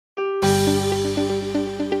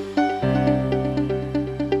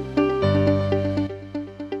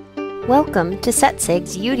Welcome to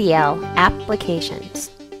SETSIG's UDL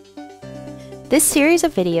Applications. This series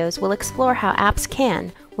of videos will explore how apps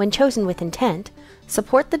can, when chosen with intent,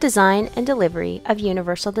 support the design and delivery of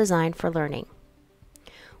universal design for learning.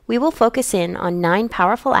 We will focus in on 9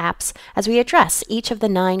 powerful apps as we address each of the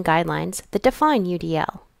 9 guidelines that define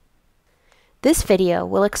UDL. This video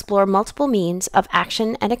will explore multiple means of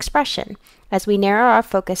action and expression as we narrow our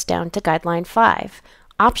focus down to Guideline 5,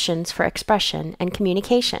 Options for Expression and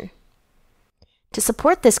Communication. To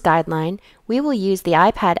support this guideline, we will use the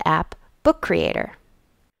iPad app Book Creator.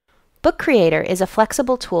 Book Creator is a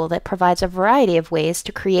flexible tool that provides a variety of ways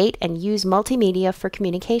to create and use multimedia for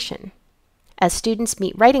communication, as students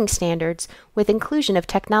meet writing standards with inclusion of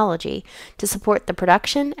technology to support the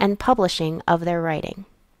production and publishing of their writing.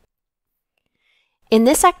 In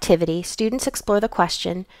this activity, students explore the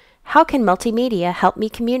question, how can multimedia help me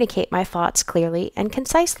communicate my thoughts clearly and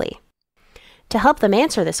concisely? To help them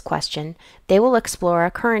answer this question, they will explore a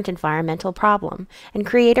current environmental problem and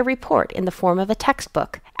create a report in the form of a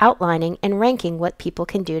textbook outlining and ranking what people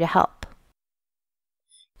can do to help.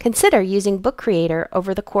 Consider using Book Creator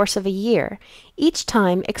over the course of a year, each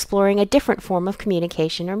time exploring a different form of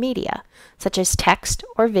communication or media, such as text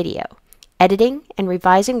or video, editing and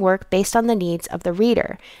revising work based on the needs of the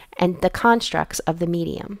reader and the constructs of the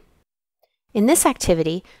medium. In this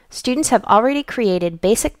activity, students have already created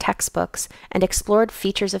basic textbooks and explored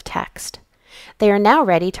features of text. They are now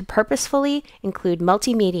ready to purposefully include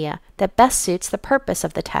multimedia that best suits the purpose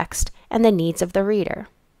of the text and the needs of the reader.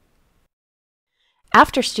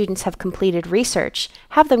 After students have completed research,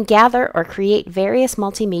 have them gather or create various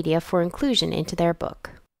multimedia for inclusion into their book.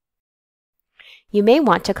 You may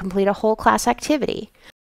want to complete a whole class activity.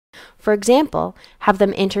 For example, have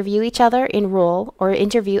them interview each other in role or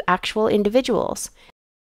interview actual individuals,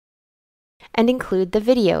 and include the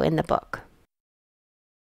video in the book.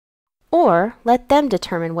 Or let them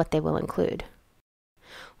determine what they will include.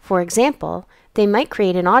 For example, they might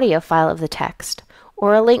create an audio file of the text,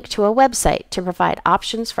 or a link to a website to provide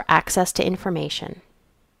options for access to information.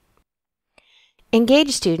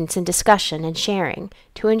 Engage students in discussion and sharing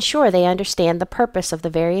to ensure they understand the purpose of the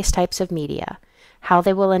various types of media, how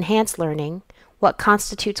they will enhance learning, what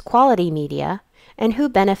constitutes quality media, and who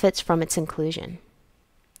benefits from its inclusion.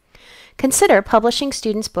 Consider publishing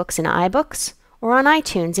students' books in iBooks or on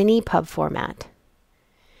iTunes in EPUB format.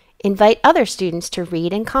 Invite other students to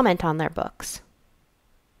read and comment on their books.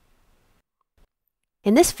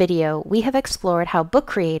 In this video, we have explored how Book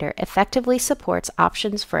Creator effectively supports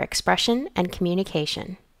options for expression and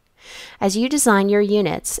communication. As you design your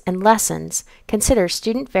units and lessons, consider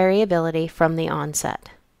student variability from the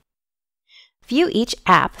onset. View each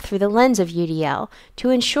app through the lens of UDL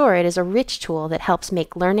to ensure it is a rich tool that helps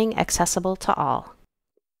make learning accessible to all.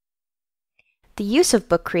 The use of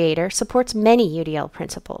Book Creator supports many UDL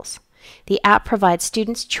principles. The app provides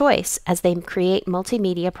students choice as they create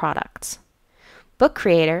multimedia products. Book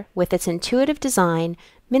Creator, with its intuitive design,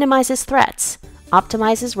 minimizes threats,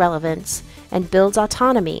 optimizes relevance, and builds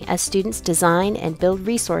autonomy as students design and build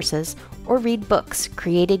resources or read books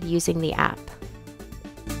created using the app.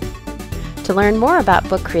 To learn more about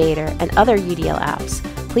Book Creator and other UDL apps,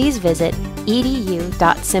 please visit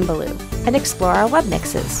edu.symbaloo and explore our web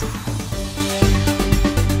mixes.